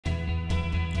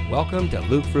Welcome to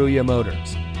Luke Fruia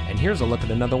Motors, and here's a look at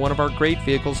another one of our great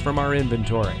vehicles from our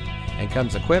inventory, and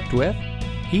comes equipped with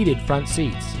heated front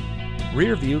seats,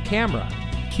 rear view camera,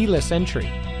 keyless entry,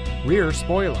 rear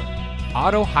spoiler,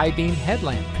 auto high beam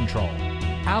headlamp control,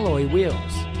 alloy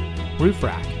wheels, roof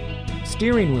rack,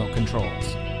 steering wheel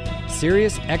controls,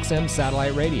 Sirius XM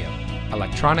satellite radio,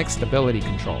 electronic stability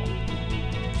control.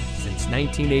 Since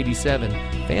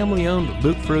 1987, family-owned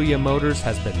Luke Fruia Motors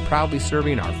has been proudly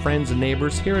serving our friends and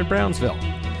neighbors here in Brownsville.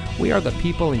 We are the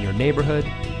people in your neighborhood,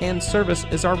 and service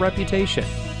is our reputation.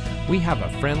 We have a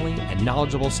friendly and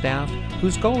knowledgeable staff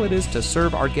whose goal it is to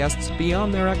serve our guests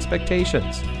beyond their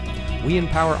expectations. We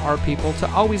empower our people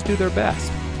to always do their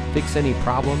best, fix any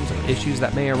problems or issues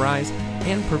that may arise,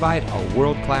 and provide a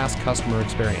world-class customer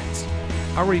experience.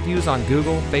 Our reviews on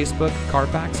Google, Facebook,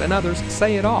 Carfax, and others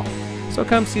say it all. So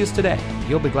come see us today.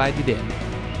 You'll be glad you did.